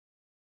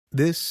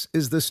This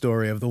is the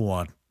story of the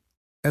one.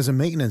 As a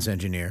maintenance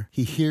engineer,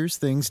 he hears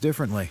things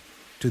differently.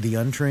 To the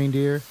untrained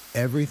ear,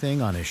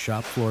 everything on his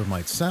shop floor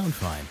might sound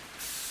fine,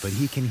 but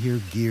he can hear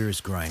gears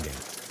grinding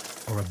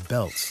or a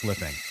belt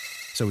slipping.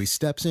 So he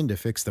steps in to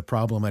fix the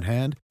problem at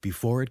hand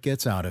before it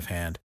gets out of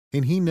hand.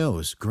 And he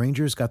knows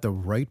Granger's got the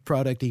right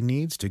product he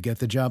needs to get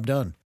the job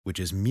done,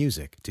 which is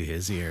music to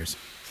his ears.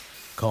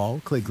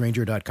 Call, click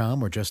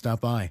Granger.com, or just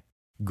stop by.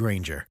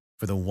 Granger,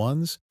 for the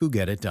ones who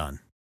get it done.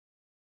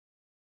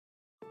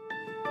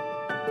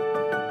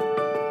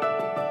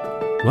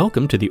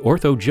 Welcome to the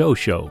Ortho Joe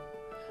Show,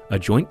 a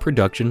joint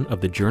production of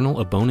the Journal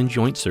of Bone and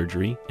Joint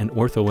Surgery and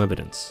Ortho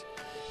Evidence.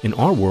 In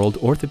our world,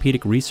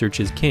 orthopedic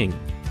research is king,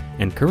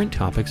 and current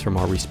topics from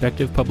our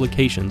respective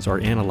publications are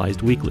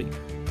analyzed weekly.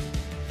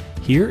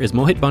 Here is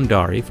Mohit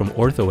Bhandari from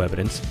Ortho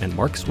Evidence and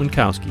Mark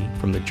Swinkowski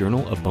from the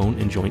Journal of Bone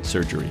and Joint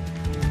Surgery.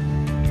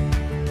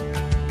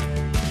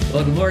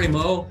 Well, good morning,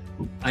 Mo.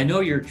 I know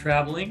you're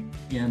traveling,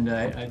 and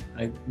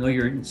I know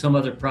you're in some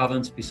other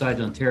province besides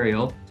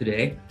Ontario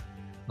today.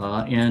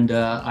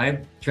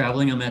 I'm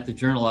traveling. I'm at the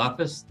Journal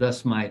office,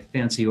 thus my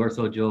fancy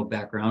Ortho Joe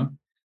background.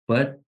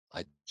 But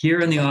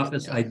here in the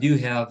office, I do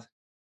have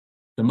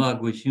the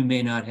mug, which you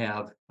may not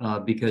have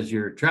because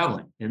you're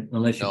traveling,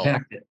 unless you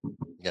packed it.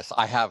 Yes,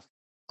 I have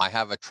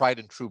a tried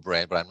and true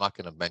brand, but I'm not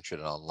going to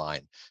mention it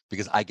online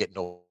because I get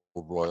no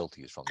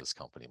royalties from this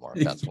company, Mark.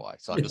 That's why.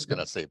 So I'm just going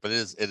to say, but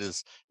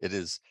it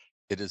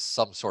is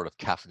some sort of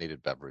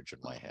caffeinated beverage in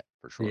my head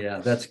for sure. Yeah,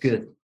 that's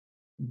good.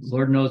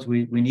 Lord knows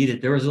we need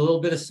it. There was a little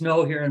bit of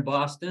snow here in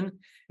Boston.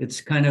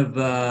 It's kind of,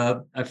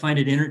 I find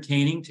it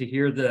entertaining to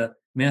hear the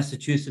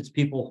Massachusetts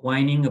people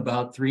whining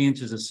about 3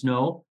 inches of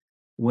snow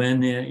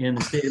when in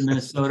the state of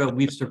Minnesota,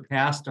 we've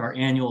surpassed our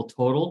annual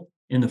total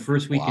in the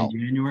first week in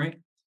January.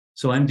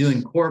 So I'm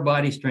doing core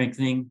body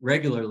strengthening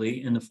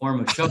regularly in the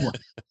form of shoveling.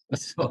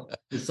 So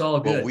it's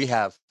all good.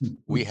 Well,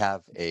 we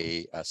have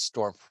a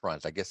storm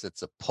front. I guess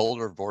it's a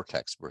polar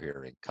vortex we're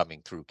hearing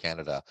coming through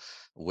Canada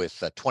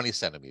with 20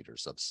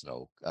 centimeters of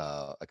snow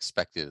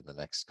expected in the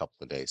next couple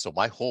of days. So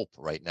my hope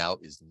right now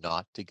is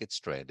not to get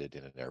stranded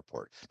in an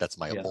airport. That's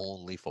my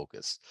only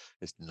focus,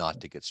 is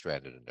not to get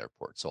stranded in an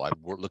airport. So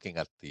we're looking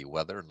at the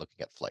weather and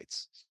looking at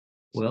flights.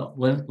 Well,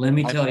 let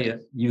me tell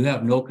you, you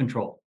have no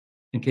control.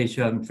 In case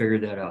you haven't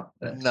figured that out.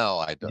 No,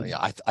 I don't. Yeah,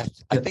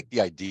 I think the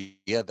idea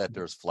that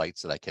there's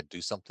flights that I can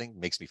do something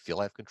makes me feel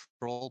I have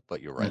control. But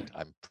you're right.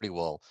 I'm pretty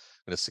well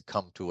going to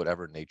succumb to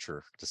whatever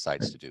nature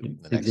decides to do. In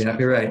the next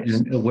exactly right,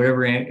 and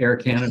whatever Air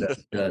Canada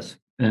does.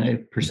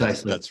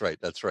 Precisely. That's right.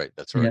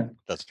 Yeah.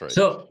 That's right.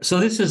 So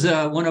this is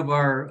one of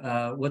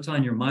our what's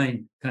on your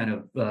mind kind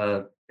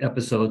of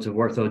episodes of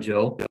Ortho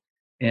Joe.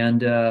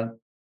 And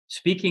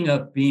speaking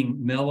of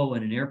being mellow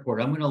in an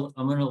airport, I'm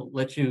gonna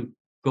let you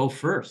go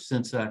first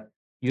since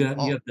you have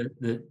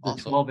the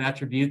awesome. 12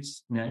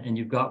 attributes, and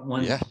you've got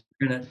one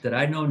that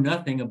I know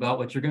nothing about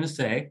what you're going to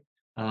say.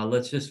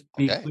 Let's just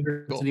be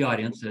clear to the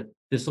audience that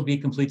this will be a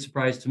complete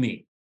surprise to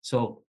me.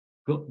 So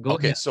go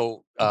ahead.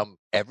 So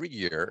every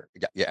year,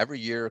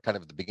 kind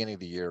of at the beginning of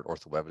the year,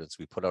 Ortho Evidence,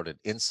 we put out an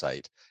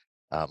insight,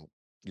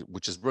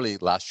 which is really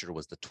last year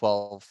was the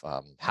 12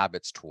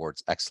 habits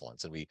towards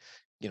excellence, and we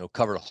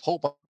covered a whole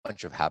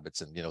bunch of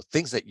habits and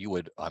things that you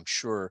would, I'm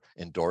sure,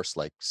 endorse,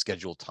 like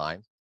schedule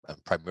time.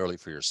 Primarily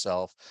for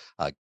yourself,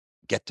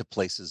 get to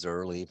places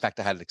early. In fact,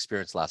 I had an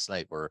experience last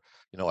night where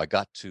I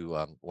got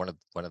to one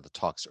of the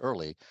talks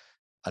early.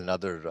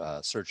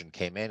 Another surgeon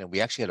came in, and we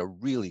actually had a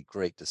really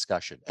great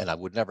discussion. And I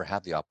would never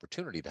have the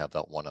opportunity to have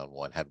that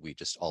one-on-one had we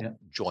just all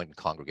joined and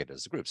congregated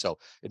as a group. So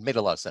it made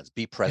a lot of sense.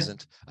 Be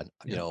present,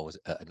 was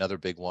another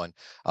big one.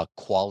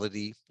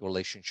 Quality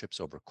relationships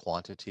over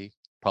quantity,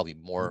 probably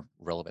more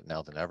relevant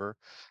now than ever.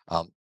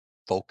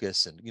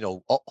 Focus and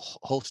a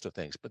host of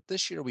things. But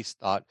this year we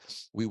thought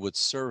we would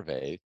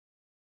survey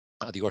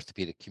the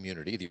orthopedic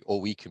community, the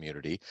OE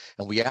community,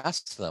 and we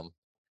asked them,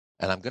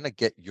 and I'm going to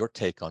get your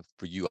take on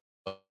for you.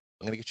 I'm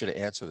going to get you to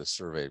answer the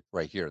survey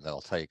right here, and then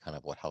I'll tell you kind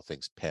of how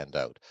things panned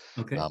out.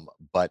 Okay.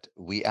 But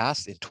we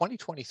asked in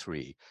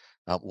 2023,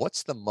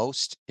 what's the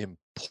most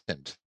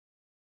important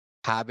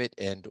habit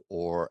and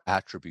or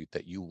attribute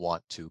that you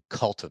want to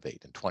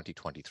cultivate in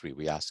 2023?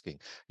 We asking,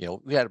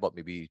 we had about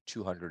maybe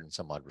 200 and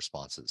some odd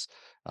responses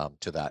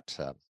to that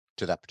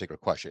particular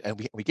question,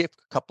 and we gave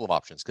a couple of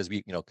options because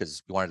we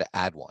wanted to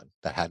add one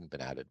that hadn't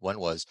been added. One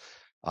was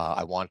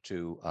I want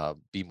to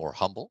be more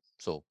humble,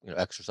 so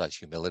exercise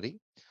humility.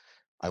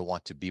 I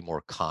want to be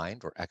more kind,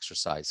 or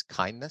exercise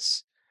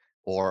kindness,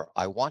 or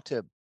I want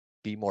to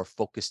be more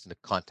focused in the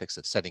context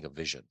of setting a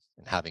vision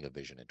and having a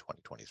vision in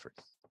 2023.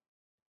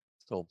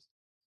 So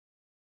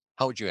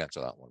how would you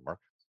answer that one, Mark?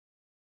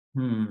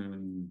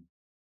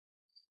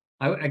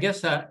 I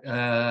guess that,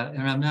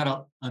 and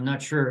I'm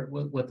not sure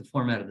what the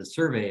format of the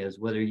survey is,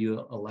 whether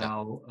you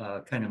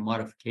allow kind of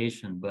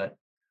modification, but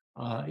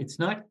it's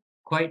not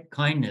quite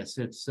kindness.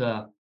 It's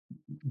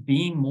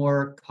being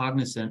more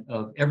cognizant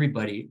of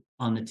everybody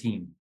on the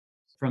team,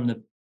 from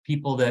the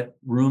people that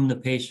room the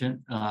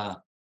patient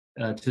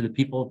to the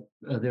people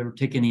that are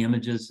taking the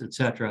images,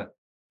 etc.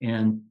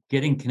 and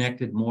getting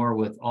connected more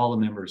with all the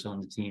members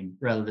on the team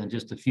rather than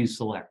just a few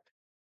select.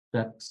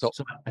 So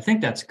I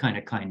think that's kind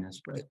of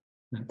kindness, right?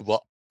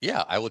 Well,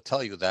 yeah, I will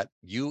tell you that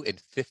you and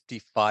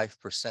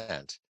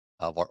 55%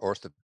 of our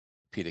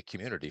orthopedic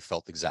community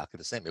felt exactly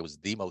the same. It was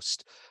the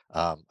most,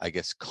 I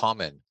guess,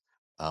 common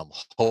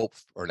hope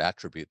or an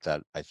attribute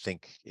that I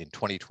think in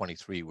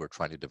 2023 we're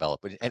trying to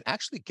develop, and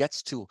actually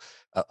gets to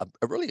a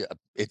really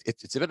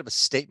it's a bit of a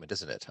statement,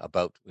 isn't it,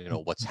 about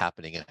what's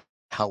happening and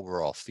how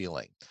we're all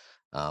feeling,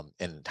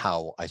 and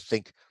how I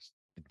think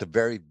the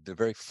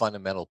very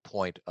fundamental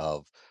point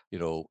of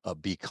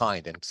be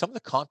kind. And some of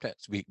the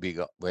contents we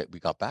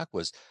got back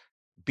was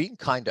being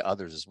kind to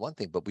others is one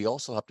thing, but we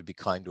also have to be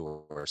kind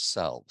to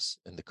ourselves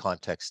in the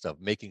context of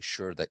making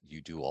sure that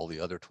you do all the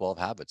other 12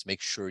 habits.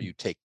 Make sure you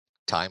take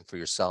time for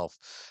yourself,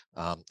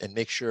 and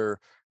make sure,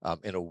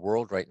 in a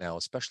world right now,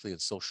 especially in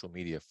social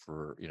media,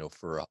 for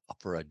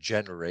a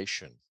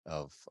generation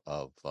of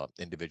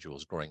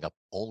individuals growing up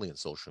only in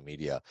social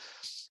media,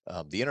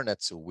 the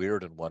internet's a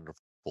weird and wonderful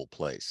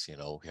place.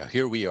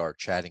 Here we are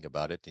chatting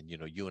about it, and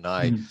you and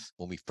I, Mhm.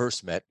 when we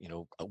first met,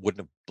 I wouldn't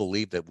have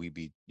believed that we'd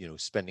be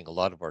spending a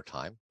lot of our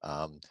time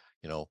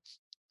you know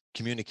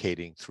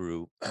communicating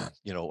through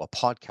a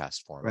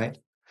podcast format.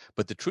 Right.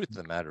 But the truth of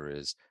the matter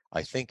is,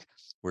 I think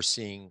we're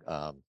seeing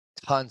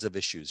tons of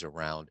issues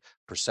around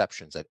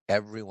perceptions that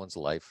everyone's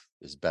life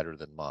is better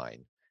than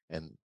mine,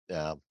 and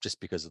just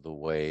because of the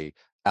way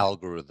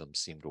algorithms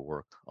seem to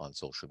work on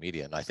social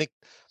media. And I think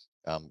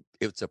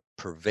it's a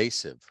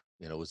pervasive,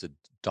 it was a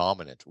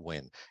dominant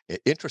win.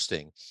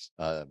 Interesting,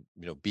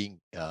 being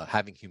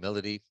having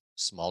humility,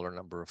 smaller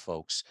number of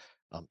folks,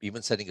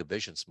 even setting a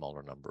vision,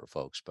 smaller number of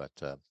folks. But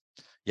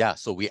yeah,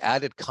 so we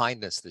added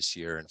kindness this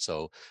year, and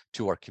so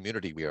to our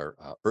community, we are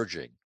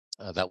urging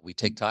that we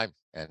take time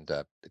and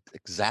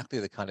exactly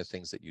the kind of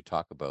things that you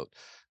talk about,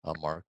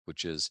 Mark,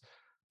 which is,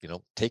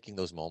 taking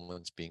those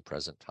moments, being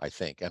present. I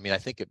think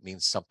it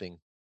means something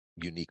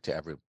unique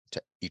to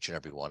each and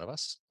every one of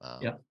us.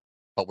 Yeah.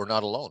 But we're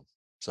not alone.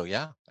 So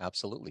yeah,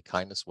 absolutely,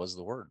 kindness was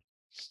the word.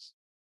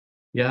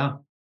 Yeah.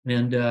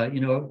 And,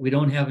 we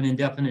don't have an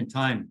indefinite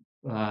time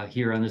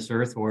here on this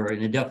earth, or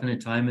an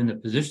indefinite time in the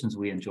positions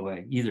we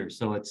enjoy either.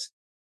 So it's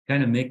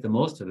kind of make the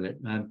most of it.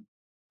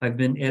 I've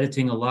been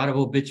editing a lot of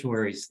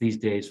obituaries these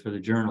days for the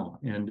journal.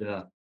 And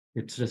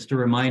it's just a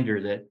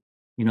reminder that,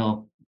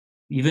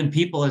 even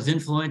people as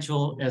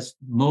influential as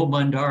Mo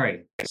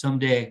Bandari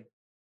someday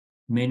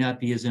may not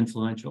be as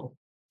influential.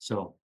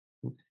 So,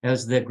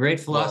 as the great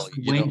Well,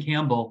 philosopher Wayne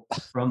Campbell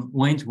from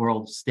Wayne's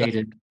World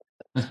stated,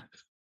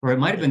 or it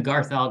might have been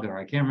Garth Algar.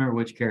 I can't remember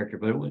which character,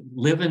 but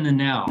live in the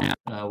now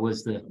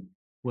was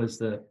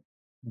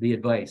the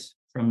advice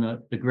from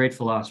the great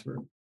philosopher.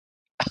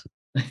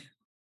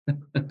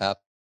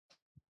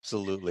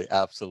 absolutely,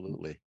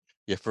 absolutely.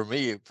 Yeah, for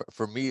me,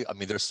 I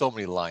mean, there's so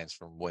many lines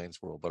from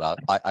Wayne's World, but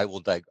I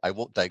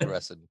won't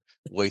digress and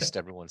waste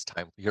everyone's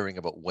time hearing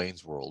about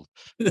Wayne's World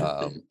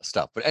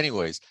stuff. But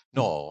anyways,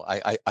 no,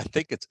 I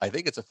think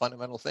it's a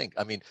fundamental thing.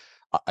 I mean,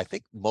 I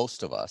think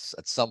most of us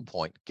at some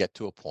point get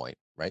to a point,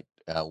 right,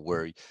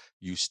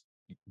 you s-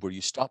 where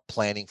you stop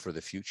planning for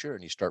the future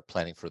and you start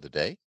planning for the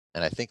day.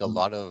 And I think a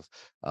lot of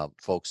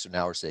folks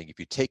now are saying, if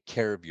you take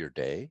care of your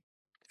day,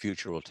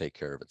 future will take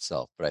care of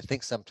itself. But I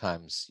think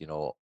sometimes,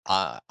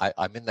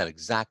 I'm in that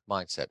exact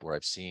mindset where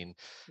I've seen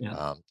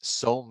Yeah,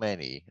 so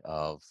many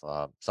of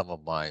some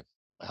of my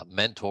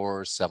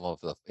mentors, some of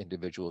the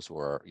individuals who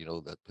are,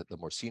 the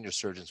more senior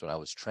surgeons when I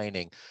was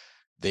training,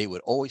 they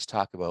would always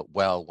talk about,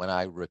 well, when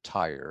I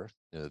retire,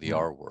 the yeah,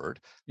 R word,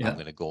 I'm yeah,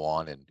 going to go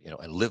on and,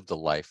 and live the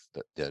life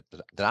that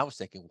I was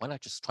thinking, why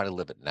not just try to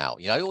live it now?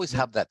 I always yeah,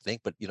 have that thing,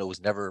 but, it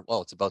was never,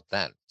 well, it's about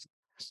then.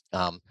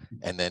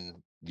 And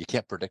then you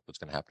can't predict what's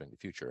going to happen in the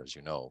future, as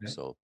you know. right.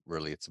 So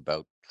really, it's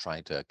about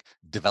trying to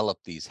develop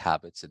these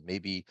habits and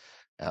maybe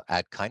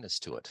add kindness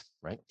to it,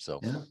 right? So,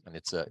 Yeah, and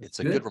it's that's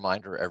a good good.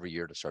 reminder every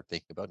year to start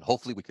thinking about, and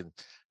hopefully we can,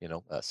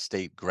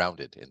 stay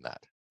grounded in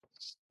that.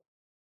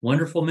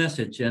 Wonderful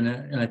message.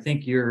 And I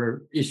think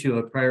your issue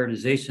of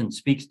prioritization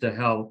speaks to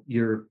how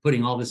you're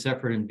putting all this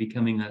effort in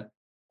becoming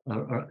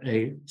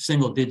a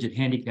single digit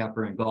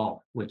handicapper in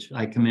golf, which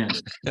I commend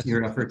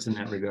your efforts in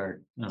that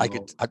regard. I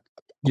could,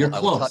 You're I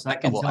will tell, close. I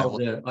can well, I tell will,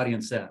 the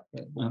audience that.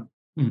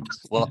 Hmm.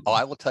 well,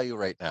 I will tell you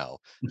right now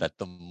that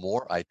the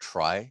more I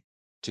try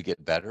to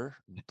get better,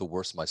 the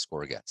worse my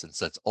score gets. And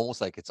so it's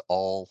almost like it's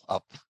all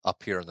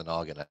up here in the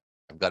noggin.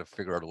 I've got to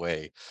figure out a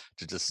way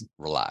to just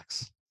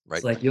relax,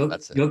 It's right? like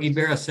That's it. Yogi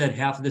Berra said,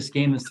 half of this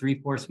game is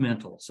 3/4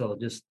 mental. So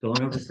just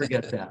don't ever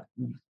forget that.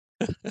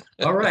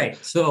 All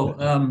right. So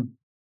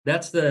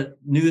that's the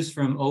news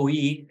from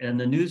OE and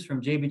the news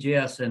from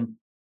JBJS. And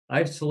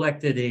I've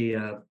selected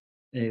a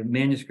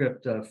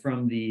manuscript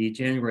from the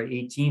January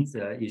 18th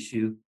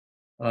issue,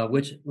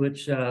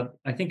 which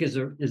I think is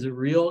a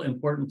real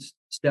important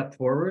step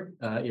forward.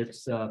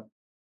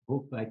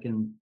 Hope I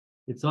can.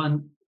 It's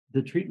on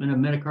the treatment of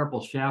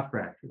metacarpal shaft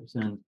fractures.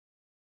 And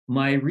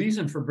my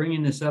reason for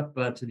bringing this up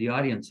to the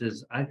audience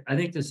is I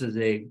think this is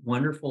a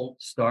wonderful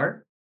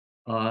start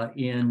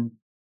in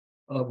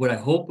what I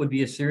hope would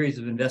be a series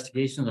of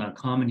investigations on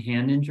common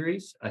hand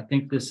injuries. I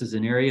think this is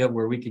an area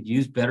where we could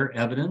use better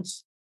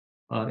evidence.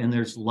 And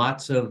there's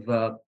lots of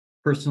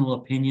personal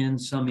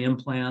opinions, some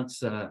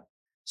implants,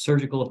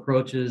 surgical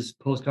approaches,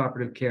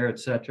 postoperative care, et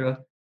cetera,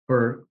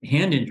 for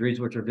hand injuries,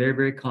 which are very,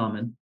 very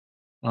common.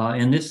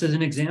 And this is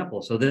an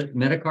example. So the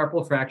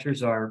metacarpal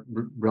fractures are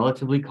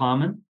relatively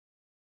common.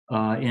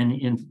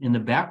 In the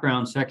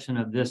background section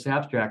of this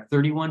abstract,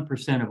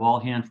 31% of all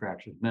hand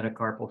fractures,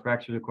 metacarpal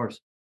fractures, of course,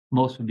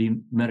 most would be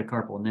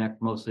metacarpal neck,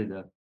 mostly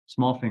the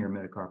small finger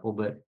metacarpal.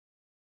 But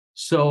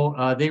so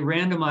they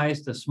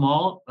randomized a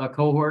small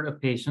cohort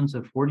of patients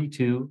of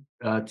 42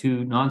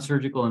 to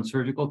non-surgical and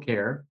surgical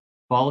care,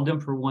 followed them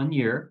for 1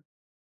 year.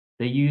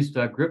 They used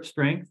grip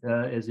strength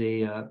as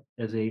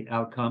a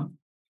outcome,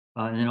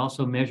 and then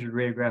also measured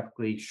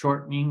radiographically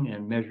shortening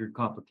and measured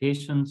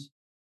complications.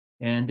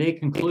 And they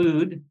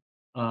conclude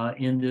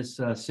in this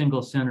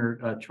single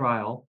center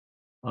trial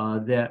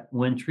that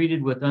when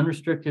treated with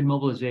unrestricted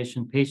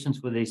mobilization,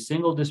 patients with a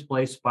single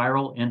displaced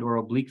spiral and or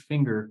oblique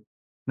finger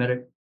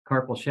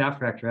metacarpal shaft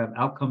fracture have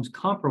outcomes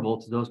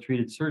comparable to those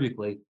treated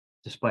surgically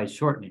despite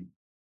shortening.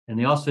 And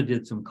they also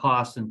did some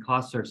costs, and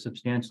costs are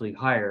substantially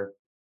higher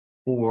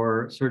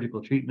for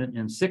surgical treatment,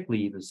 and sick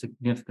leave is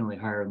significantly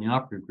higher in the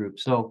operative group.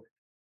 So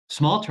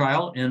small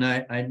trial, and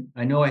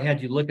I know I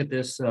had you look at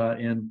this,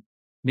 and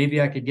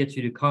maybe I could get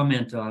you to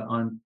comment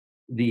on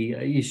the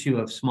issue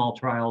of small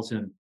trials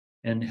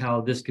and how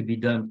this could be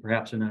done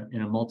perhaps in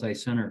a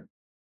multi-center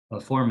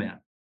format.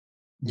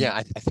 Yeah,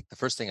 I think the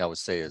first thing I would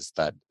say is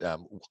that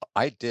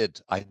I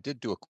did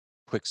do a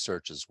quick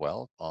search as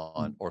well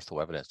on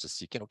ortho evidence to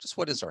see, just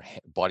what is our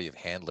body of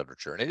hand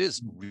literature, and it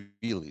is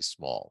really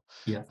small.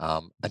 Yeah.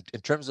 And in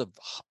terms of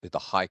the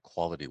high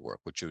quality work,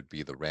 which would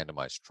be the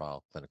randomized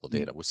trial clinical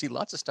data, we see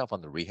lots of stuff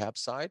on the rehab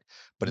side,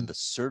 but in the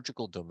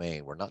surgical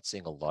domain, we're not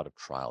seeing a lot of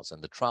trials,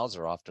 and the trials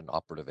are often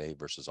operative A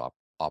versus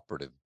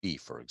operative B,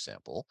 for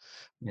example.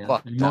 Yeah.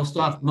 But And that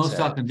being most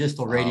said, often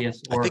distal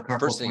radius I or think the carpal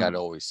first thing I'd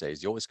tunnel. always say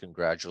is you always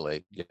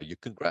congratulate, you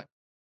congratulate.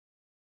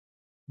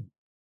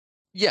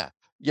 Yeah,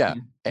 yeah.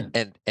 Yeah.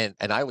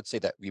 And I would say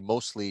that we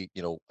mostly,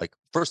 like,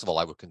 first of all,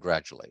 I would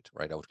congratulate,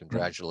 right? I would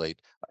congratulate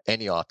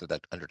any author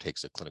that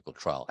undertakes a clinical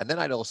trial. And then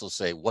I'd also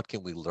say, what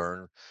can we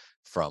learn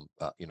from,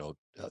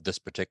 this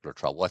particular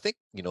trial? Well, I think,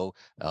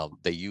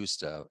 they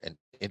used an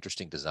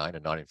interesting design, a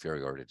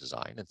non-inferiority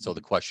design. And so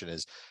the question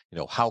is,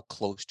 how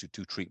close do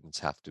two treatments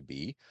have to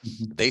be?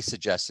 They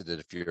suggested that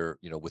if you're,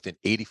 within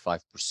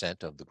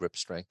 85% of the grip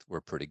strength,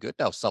 we're pretty good.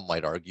 Now, some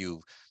might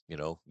argue,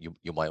 you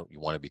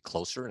want to be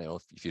closer,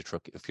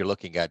 if you're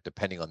looking at,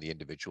 depending on the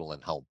individual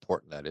and how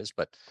important that is.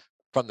 But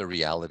from the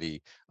reality,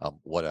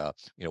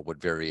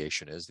 what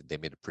variation is, they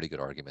made a pretty good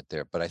argument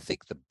there. But I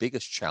think the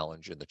biggest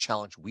challenge, and the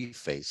challenge we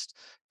faced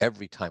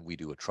every time we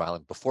do a trial,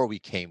 and before we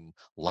came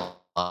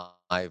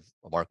live,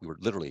 Mark, we were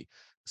literally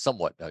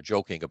somewhat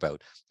joking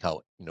about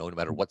how, no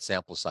matter what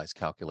sample size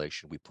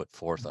calculation we put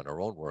forth on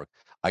our own work,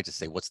 I just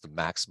say, what's the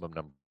maximum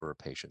number of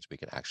patients we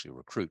can actually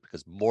recruit?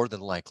 Because more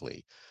than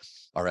likely,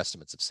 our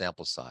estimates of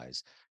sample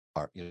size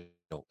are,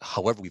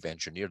 however we've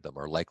engineered them,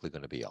 are likely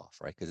going to be off,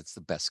 right? Because it's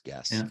the best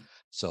guess. Yeah.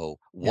 So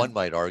one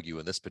might argue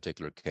in this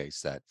particular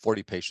case that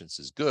 40 patients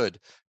is good,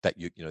 that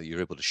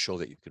you're able to show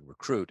that you can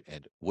recruit.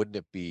 And wouldn't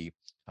it be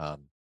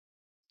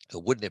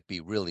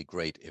really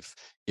great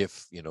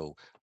if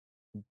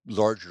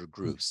larger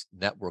groups,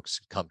 networks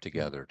come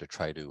together to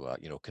try to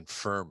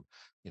confirm,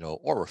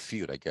 or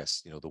refute, I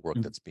guess, the work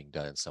that's being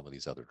done in some of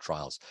these other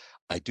trials.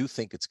 I do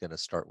think it's going to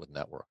start with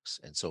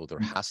networks, and so there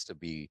has to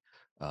be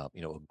a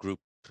group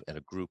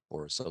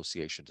or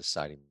association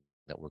deciding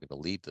that we're going to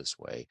lead this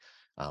way,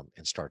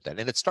 and start that.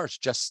 And it starts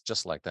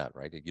just like that,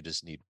 right? You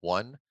just need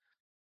one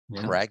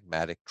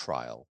pragmatic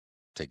trial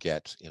to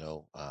get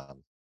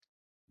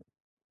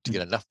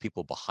enough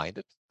people behind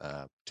it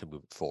to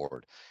move it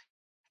forward.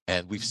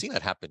 And we've seen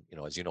that happen,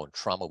 as you know, in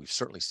trauma. We've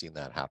certainly seen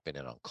that happen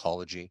in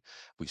oncology.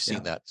 We've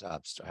seen that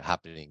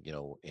happening,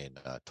 in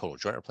total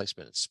joint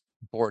replacement and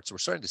sports. We're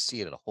starting to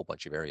see it in a whole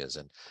bunch of areas.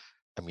 And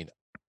I mean,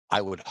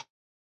 I would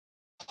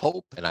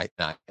hope, and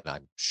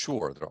I'm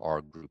sure there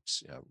are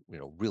groups,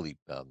 really,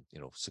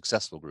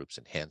 successful groups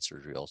in hand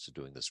surgery also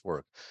doing this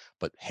work.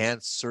 But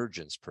hand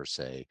surgeons per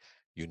se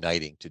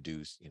uniting to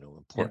do,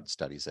 important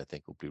studies, I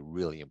think will be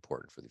really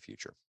important for the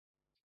future.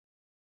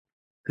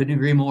 Couldn't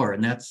agree more.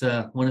 And that's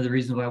one of the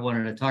reasons why I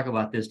wanted to talk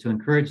about this, to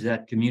encourage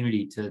that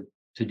community to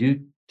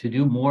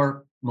do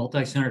more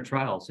multi-center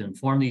trials, and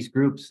form these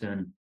groups,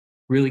 and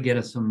really get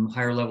us some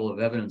higher level of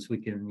evidence we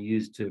can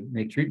use to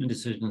make treatment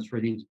decisions for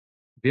these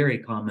very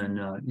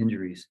common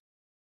injuries.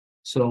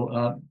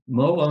 So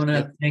Mo, I want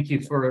to thank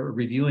you for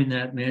reviewing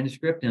that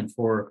manuscript, and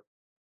for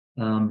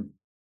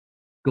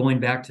going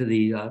back to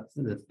the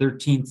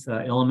 13th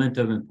element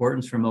of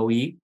importance from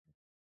OE,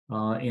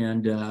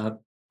 and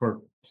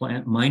for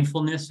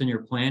mindfulness in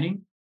your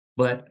planning.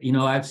 But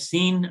I've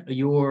seen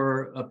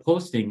your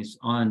postings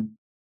on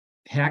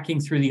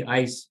hacking through the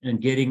ice and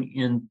getting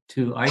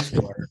into ice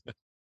water.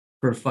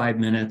 for 5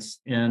 minutes.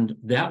 And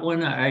that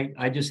one,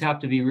 I just have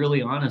to be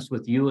really honest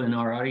with you and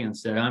our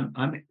audience that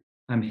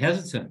I'm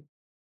hesitant.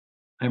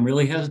 I'm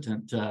really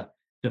hesitant to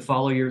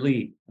follow your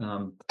lead.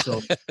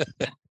 So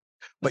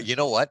But you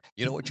know what?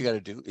 You know what you got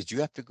to do is you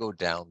have to go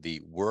down the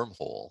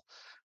wormhole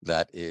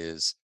that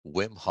is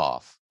Wim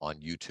Hof on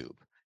YouTube,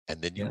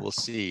 and then you yeah, will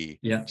see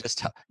yeah, just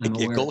how I'm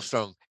it aware. goes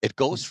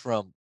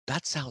from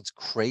that sounds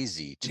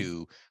crazy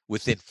to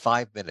within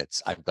 5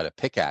 minutes I've got a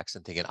pickaxe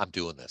and thinking I'm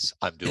doing this,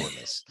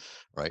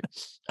 right?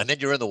 And then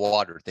you're in the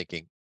water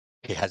thinking,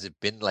 hey, has it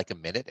been like a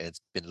minute? And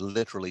it's been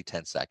literally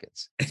 10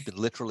 seconds. It's been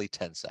literally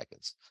 10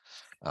 seconds.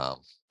 But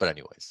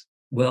anyways.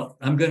 Well,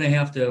 I'm going to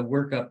have to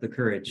work up the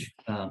courage.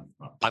 I'm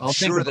I'll think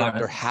sure that about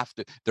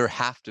it. there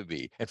have to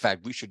be. In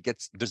fact, we should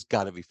get. There's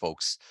got to be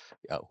folks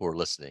who are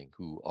listening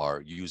who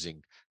are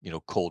using,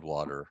 cold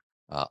water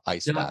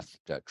ice Yeah. bath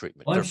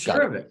treatment. I'm There's sure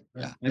gotta of be. it.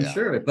 Yeah, I'm yeah.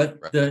 sure of it. But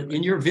Right, in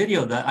right. your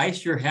video, the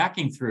ice you're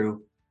hacking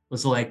through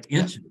was like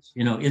Yeah. inches.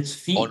 It's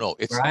feet Oh no,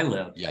 it's where I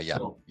live. yeah, yeah,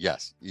 So,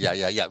 yes,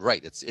 yeah.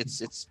 Right. It's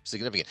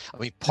significant. I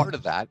mean, part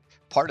of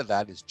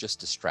that is just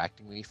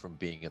distracting me from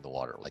being in the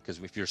water. Like, because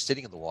if you're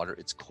sitting in the water,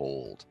 it's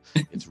cold.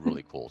 It's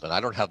really cold, and I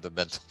don't have the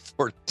mental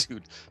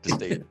fortitude to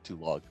stay too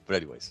long. But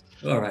anyways,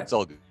 all right. it's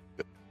all good.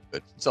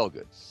 Good. It's all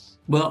good.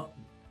 Well,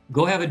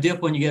 go have a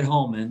dip when you get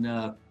home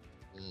and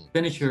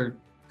finish your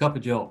cup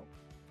of Joe.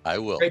 I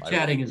will. Great I will.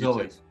 chatting as You too.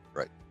 always.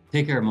 Right.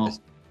 Take care, Mo.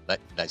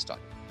 Nice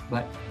talking.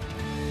 Bye.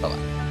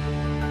 Bye-bye.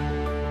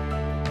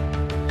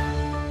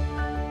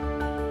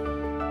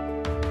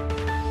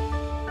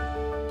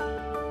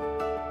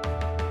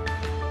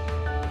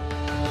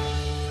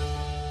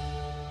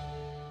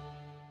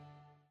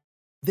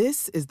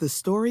 This is the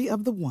story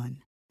of the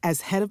one.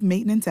 As head of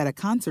maintenance at a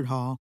concert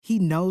hall, he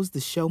knows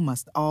the show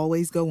must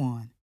always go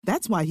on.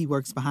 That's why he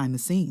works behind the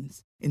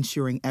scenes,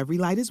 ensuring every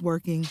light is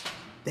working,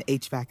 the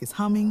HVAC is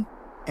humming,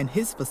 and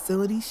his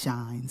facility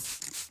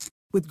shines.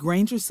 With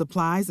Grainger's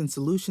supplies and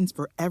solutions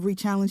for every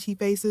challenge he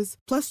faces,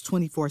 plus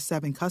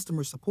 24/7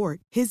 customer support,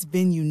 his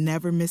venue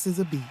never misses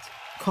a beat.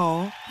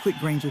 Call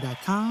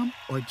quickgrainger.com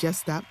or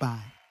just stop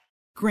by.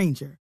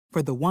 Grainger,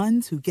 for the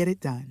ones who get it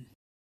done.